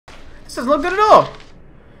This doesn't look good at all.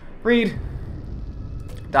 Read.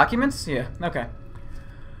 Documents? Yeah, okay.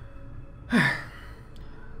 Okay,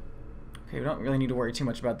 we don't really need to worry too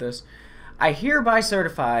much about this. I hereby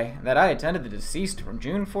certify that I attended the deceased from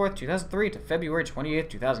June 4th, 2003 to February 28th,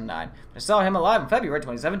 2009. I saw him alive on February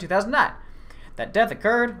 27, 2009. That death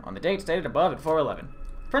occurred on the date stated above at 4:11.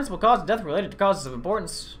 Principal cause of death related to causes of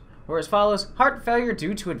importance were as follows: heart failure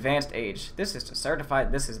due to advanced age. This is to certify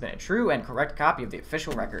that this has been a true and correct copy of the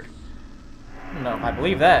official record. I don't know if I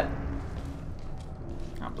believe that.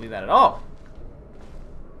 I don't believe that at all.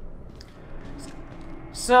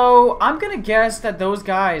 So, I'm gonna guess that those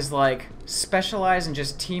guys, like, specialize in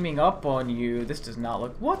just teaming up on you. This does not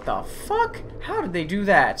look... What the fuck? How did they do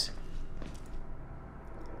that?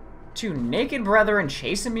 Two naked brethren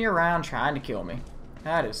chasing me around trying to kill me.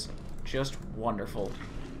 That is just wonderful.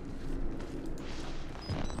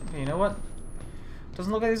 Okay, you know what?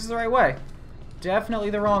 Doesn't look like this is the right way.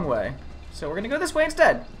 Definitely the wrong way. So we're gonna go this way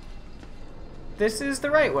instead. This is the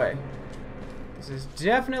right way. This is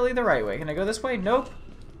definitely the right way. Can I go this way? Nope.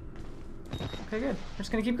 Okay, good. We're just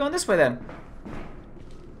gonna keep going this way then.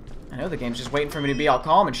 I know the game's just waiting for me to be all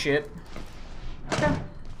calm and shit. Okay.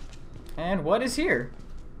 And what is here?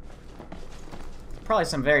 Probably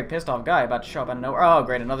some very pissed off guy about to show up out of nowhere. Oh,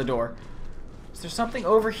 great, another door. Is there something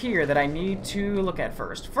over here that I need to look at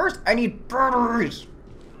first? First, I need batteries!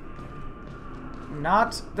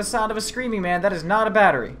 Not the sound of a screaming man. That is not a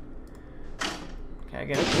battery. Okay, I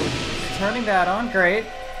get it. Turning that on. Great.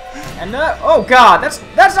 And oh god, that's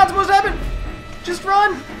not supposed to happen! Just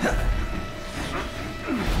run!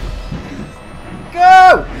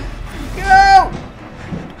 Go! Go!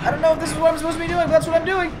 I don't know if this is what I'm supposed to be doing, but that's what I'm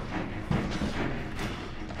doing.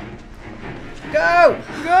 Go!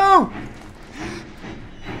 Go!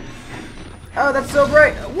 Oh, that's so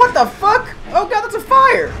bright. What the fuck? Oh god, that's a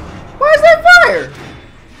fire! Why is there fire?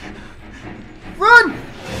 Run!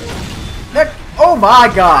 That, oh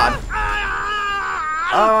my god!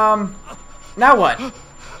 Now what?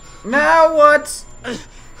 Now what?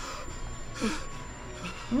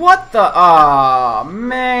 What the? Aw,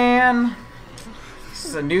 man. This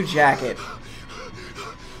is a new jacket.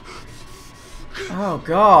 Oh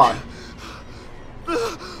god.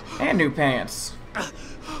 And new pants.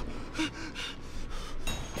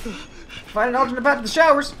 Find an alternate path to the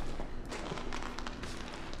showers.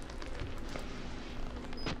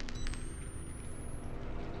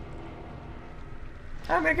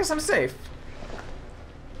 I'm gonna guess I'm safe.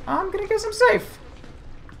 I'm gonna guess I'm safe.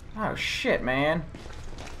 Oh shit, man.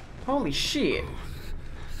 Holy shit.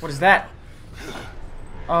 What is that?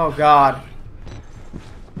 Oh god.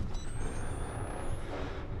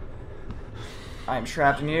 I am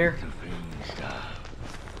trapped in here.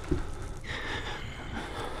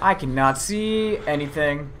 I cannot see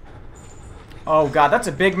anything. Oh god, that's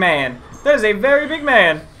a big man. That is a very big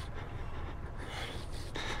man.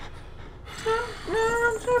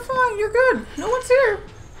 No, you're fine. You're good. No one's here.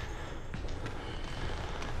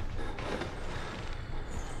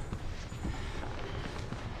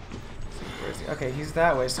 Where is he? Okay, he's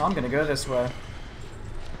that way, so I'm gonna go this way.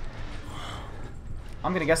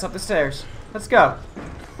 I'm gonna guess up the stairs. Let's go.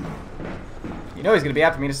 You know he's gonna be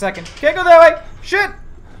after me in a second. Can't go that way. Shit.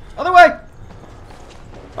 Other way.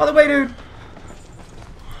 Other way, dude.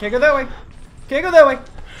 Can't go that way. Can't go that way.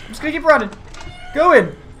 I'm just gonna keep running. Go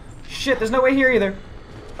in. Shit, there's no way here either.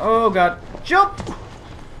 Oh god. Jump!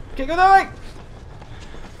 Can't go that way!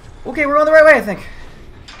 Okay, we're on the right way, I think.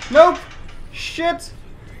 Nope! Shit!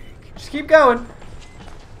 Just keep going.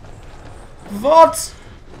 Vault!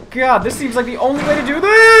 God, this seems like the only way to do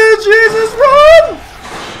this! Jesus, run!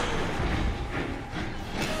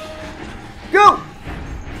 Go!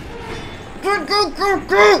 Go, go, go,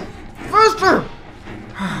 go! Faster!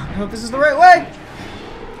 I hope this is the right way.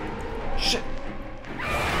 Shit.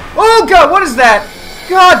 Oh god, what is that?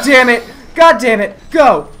 God damn it! God damn it!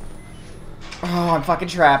 Go! Oh, I'm fucking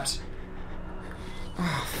trapped.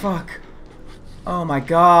 Oh, fuck. Oh my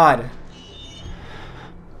god.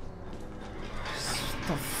 What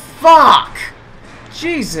the fuck?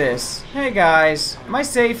 Jesus. Hey guys, am I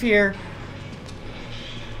safe here?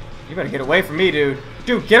 You better get away from me, dude.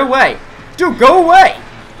 Dude, get away! Dude, go away!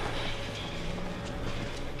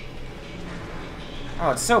 Oh,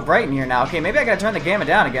 it's so bright in here now. Okay, maybe I gotta turn the gamma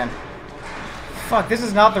down again. Fuck, this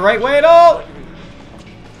is not the right way at all!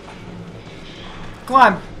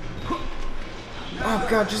 Climb! Oh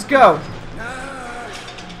god, just go!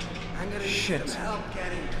 Shit.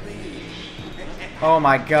 Oh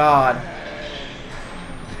my god.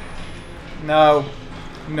 No.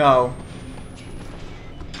 No.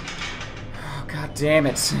 Oh god damn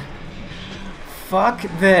it. Fuck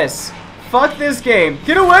this. Fuck this game.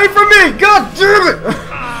 Get away from me! God damn it!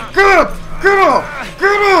 Get up! Get off!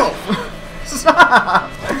 Get off! Stop!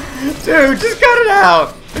 Dude, just cut it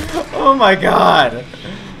out! Oh my god.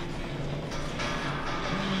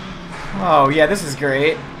 Oh yeah, this is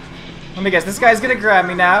great. Let me guess, this guy's gonna grab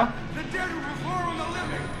me now.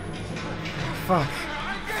 Fuck.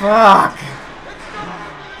 Fuck.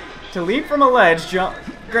 To leap from a ledge, jump.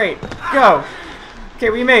 Great. Go. Okay,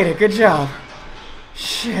 we made it. Good job.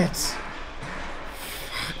 Shit.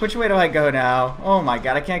 Which way do I go now? Oh my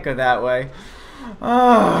god, I can't go that way.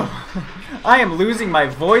 Oh. I am losing my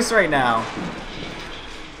voice right now.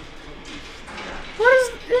 What is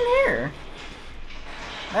in here?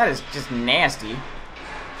 That is just nasty.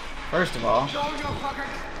 First of all.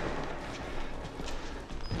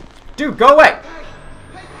 Dude, go away!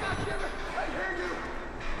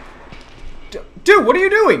 Dude, what are you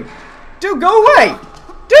doing? Dude, go away!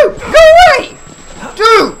 Dude, go away!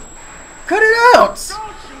 Dude! Cut it out!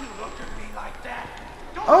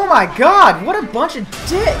 Oh my god, what a bunch of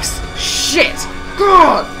dicks! Shit!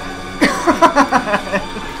 God!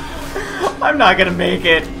 I'm not gonna make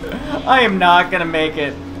it. I am not gonna make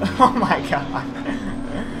it. Oh my god.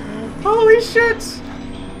 Holy shit!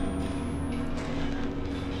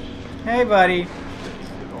 Hey, buddy.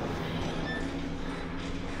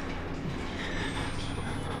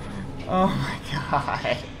 Oh my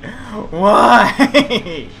god.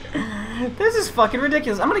 Why? This is fucking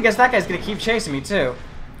ridiculous. I'm gonna guess that guy's gonna keep chasing me, too.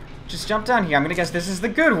 Just jump down here. I'm gonna guess this is the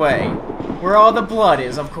good way. Where all the blood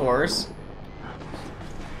is, of course.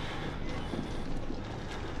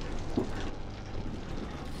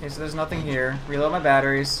 Okay, so there's nothing here. Reload my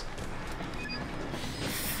batteries.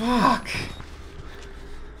 Fuck.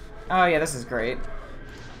 Oh yeah, this is great.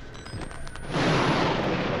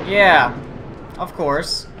 Yeah, of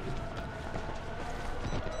course.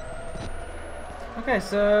 Okay,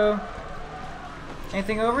 so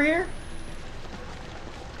anything over here?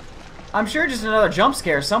 I'm sure just another jump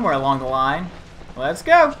scare somewhere along the line. Let's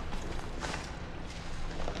go.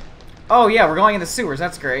 Oh yeah, we're going in the sewers.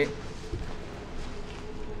 That's great.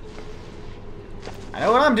 I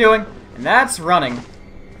know what I'm doing, and that's running.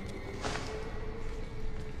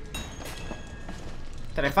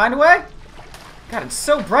 Did I find a way? God, it's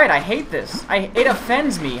so bright. I hate this. It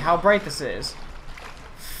offends me how bright this is.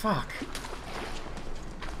 Fuck.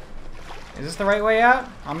 Is this the right way out?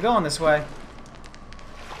 I'm going this way.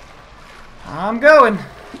 I'm going.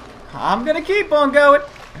 I'm gonna keep on going.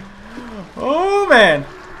 Oh, man.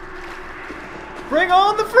 Bring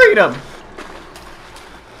on the freedom.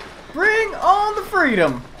 Bring on the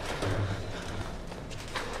freedom.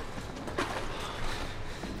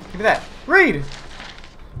 Give me that. Read.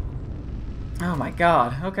 Oh my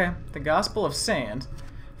god. Okay. The Gospel of Sand.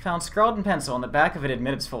 Found scrawled in pencil on the back of an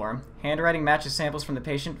admittance form. Handwriting matches samples from the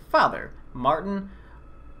patient, Father Martin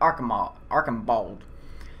Archambault.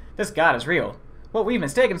 This God is real. What we've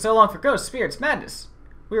mistaken so long for ghosts, spirits, madness.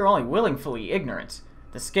 We were only willfully ignorant.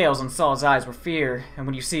 The scales on Saul's eyes were fear, and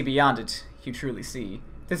when you see beyond it, you truly see.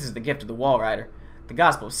 This is the gift of the Wall Rider, the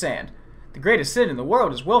Gospel of Sand. The greatest sin in the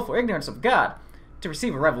world is willful ignorance of God, to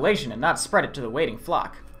receive a revelation and not spread it to the waiting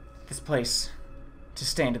flock. This place, to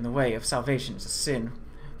stand in the way of salvation, is a sin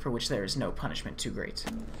for which there is no punishment too great.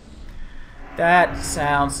 That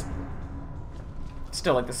sounds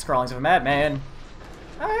still like the scrawlings of a madman.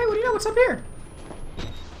 Alright, what do you know? What's up here?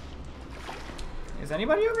 Is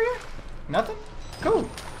anybody over here? Nothing? Cool.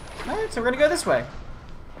 Alright, so we're gonna go this way.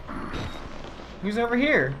 Who's over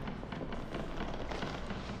here?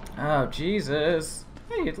 Oh, Jesus.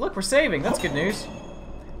 Hey, look, we're saving. That's good news.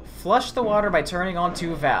 Flush the water by turning on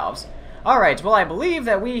 2 valves. Alright, well, I believe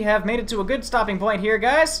that we have made it to a good stopping point here,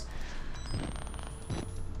 guys.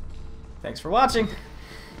 Thanks for watching.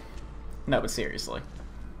 No, but seriously.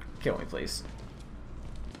 Kill me, please.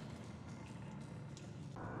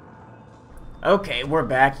 Okay, we're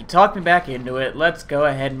back. You talked me back into it. Let's go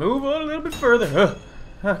ahead and move on a little bit further.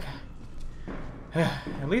 Okay.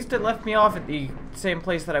 At least it left me off at the same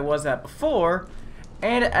place that I was at before.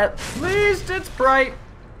 And at least it's bright.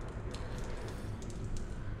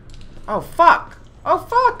 Oh, fuck. Oh,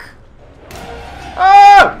 fuck.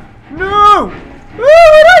 Oh! No! Oh,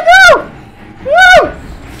 where'd I go? No!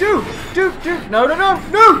 Dude. No.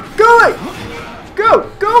 Go away.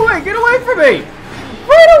 Go away. Get away from me.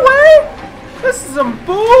 Right away. This is some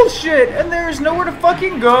bullshit. And there's nowhere to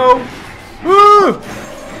fucking go.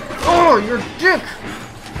 Oh, you're a dick.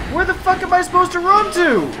 Where the fuck am I supposed to run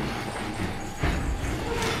to?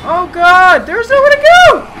 Oh, God. There's nowhere to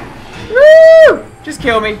go. Woo! Just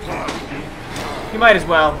kill me. You might as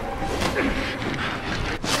well.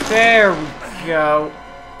 There we go.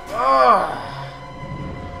 Oh.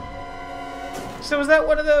 So is that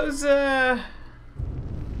one of those,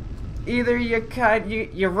 either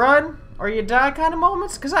you run or you die kind of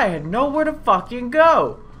moments? Because I had nowhere to fucking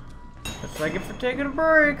go. That's like it for taking a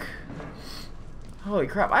break. Holy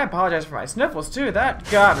crap, I apologize for my sniffles too.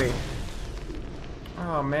 That got me.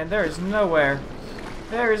 Oh man, there is nowhere.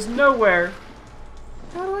 There is nowhere.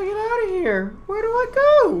 How do I get out of here? Where do I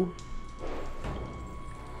go?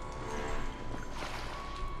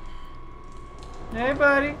 Hey,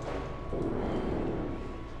 buddy.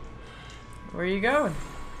 Where are you going?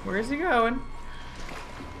 Where is he going?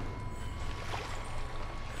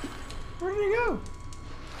 Where did he go?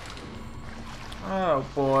 Oh,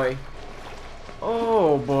 boy.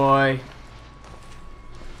 Oh, boy.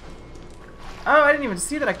 Oh, I didn't even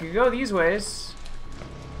see that I could go these ways.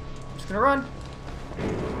 I'm just gonna run.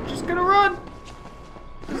 Just gonna run.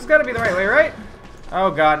 This has gotta be the right way, right?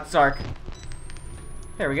 Oh, God, it's dark.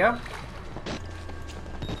 There we go.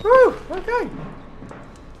 Woo! Okay.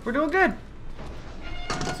 We're doing good.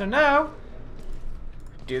 So now,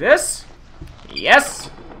 do this. Yes!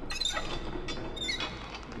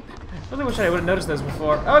 I really wish I would have noticed this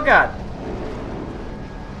before. Oh god!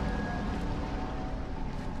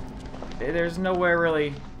 There's nowhere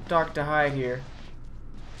really dark to hide here.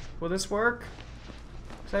 Will this work?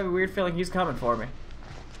 Because I have a weird feeling he's coming for me.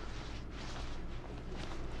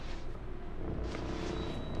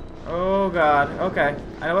 Oh god, okay.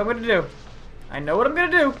 I know what I'm gonna do. I know what I'm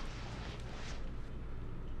gonna do.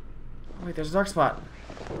 Oh, wait, there's a dark spot.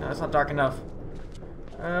 No, it's not dark enough.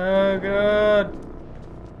 Oh god.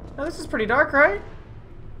 No, this is pretty dark, right?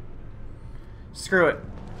 Screw it.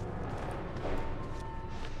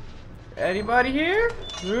 Anybody here?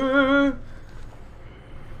 Ooh.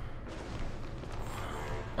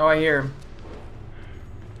 Oh, I hear him.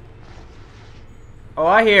 Oh,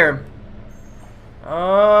 I hear him.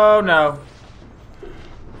 Oh no.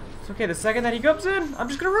 It's okay, the second that he comes in, I'm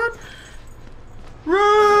just gonna run.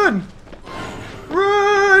 Run!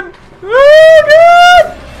 Run! Oh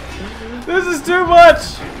god! This is too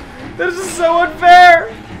much! This is so unfair!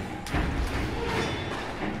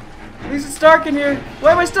 At least it's dark in here.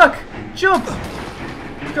 Why am I stuck? Jump!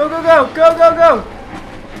 Go, go, go! Go, go, go!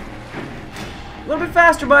 A little bit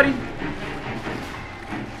faster, buddy.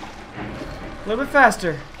 A little bit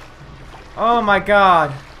faster. Oh my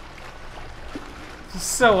god. This is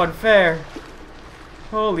so unfair.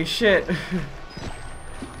 Holy shit.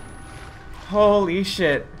 Holy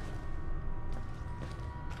shit.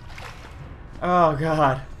 Oh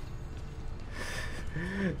god.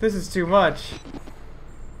 This is too much.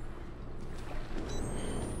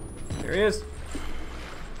 There he is.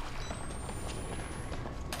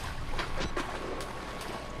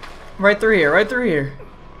 Right through here, right through here.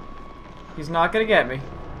 He's not gonna get me.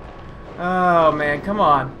 Oh man, come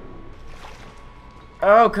on.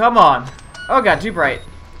 Oh, come on. Oh god, too bright.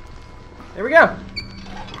 There we go.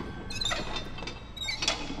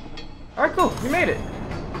 Alright, cool. We made it.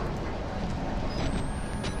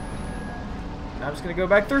 Now I'm just gonna go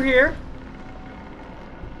back through here.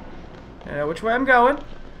 I know which way I'm going.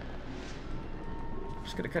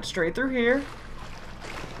 Just gonna cut straight through here.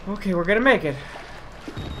 Okay, we're gonna make it.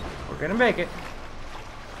 We're gonna make it.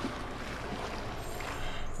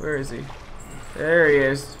 Where is he? There he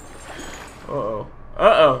is. Uh-oh.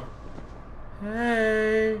 Uh-oh.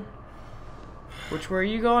 Hey. Which way are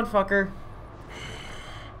you going, fucker?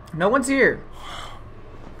 No one's here.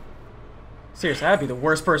 Seriously, I'd be the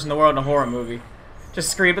worst person in the world in a horror movie. Just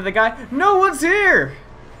scream at the guy, no one's here!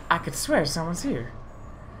 I could swear someone's here.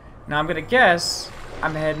 Now I'm gonna guess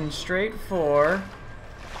I'm heading straight for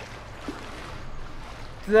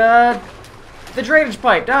the drainage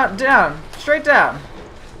pipe. Down. Straight down.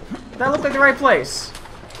 That looked like the right place.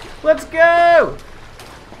 Let's go!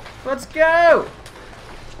 Let's go!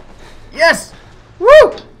 Yes!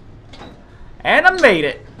 Woo! And I made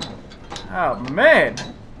it. Oh man.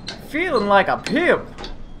 Feeling like a pimp.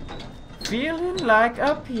 Feeling like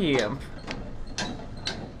a pimp.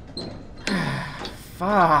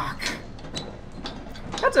 Fuck.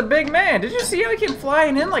 That's a big man. Did you see how he came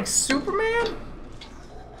flying in like Superman?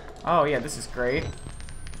 Oh yeah, this is great.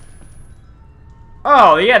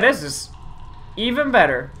 Oh yeah, this is even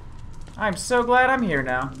better. I'm so glad I'm here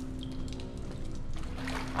now.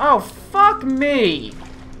 Oh, fuck me.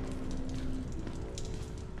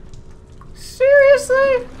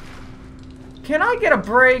 Seriously? Can I get a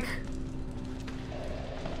break?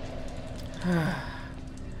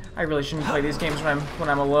 I really shouldn't play these games when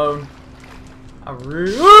I'm alone. I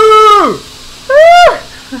really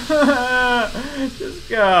just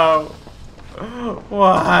go.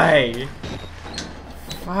 Why?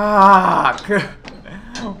 Fuck.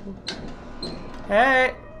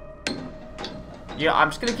 Hey. Yeah, I'm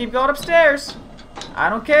just gonna keep going upstairs. I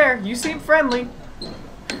don't care. You seem friendly.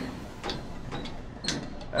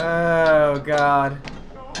 Oh, God.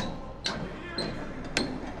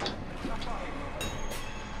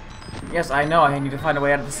 Yes, I know I need to find a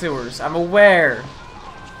way out of the sewers. I'm aware.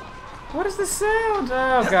 What is the sound?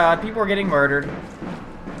 Oh, God. People are getting murdered.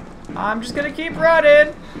 I'm just gonna keep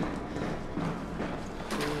running.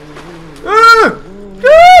 Ah!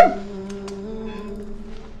 Ah!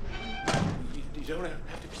 You don't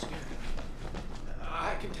have to be scared.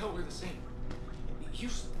 I can tell we're the same. You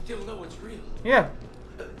still know it's real. Yeah.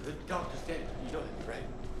 The doctor's dead. You know that, right?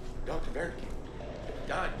 Dr. Wernicke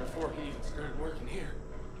died before he even started working here.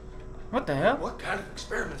 What the hell? What kind of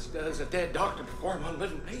experiments does a dead doctor perform on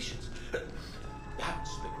living patients?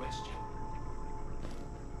 That's the question.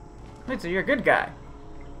 Wait, so you're a good guy.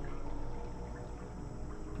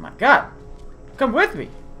 My God. Come with me.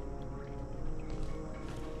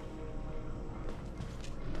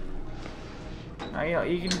 Oh,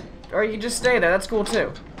 you can, or you can just stay there. That's cool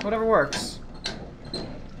too. Whatever works.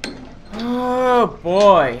 Oh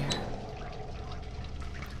boy.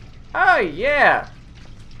 Oh yeah.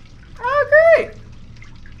 Oh great.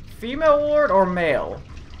 Female ward or male?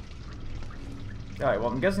 Alright,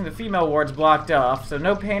 well I'm guessing the female ward's blocked off, so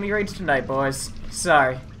no panty raids tonight, boys.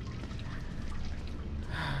 Sorry.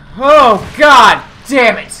 Oh God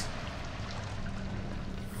damn it!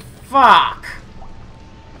 Fuck!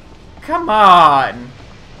 Come on!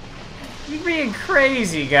 You're being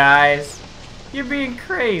crazy, guys. You're being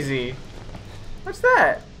crazy. What's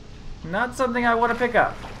that? Not something I want to pick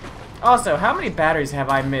up. Also, how many batteries have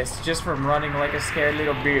I missed just from running like a scared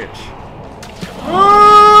little bitch?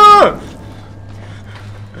 Ah!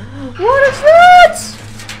 What is that?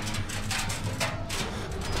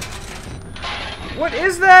 What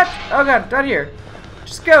is that? Oh God, right here.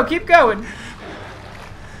 Just go, keep going.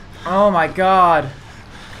 Oh my God.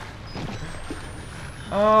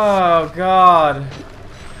 Oh God.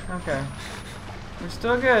 Okay. We're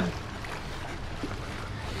still good.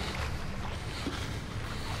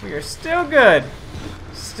 We are still good.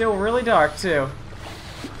 Still really dark too.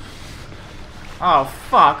 Oh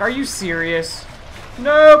fuck, are you serious?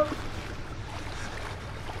 Nope.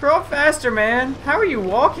 Crawl faster, man. How are you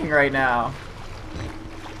walking right now?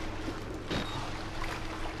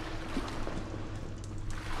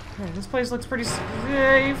 Okay, this place looks pretty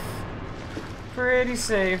safe. Pretty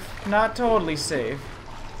safe. Not totally safe.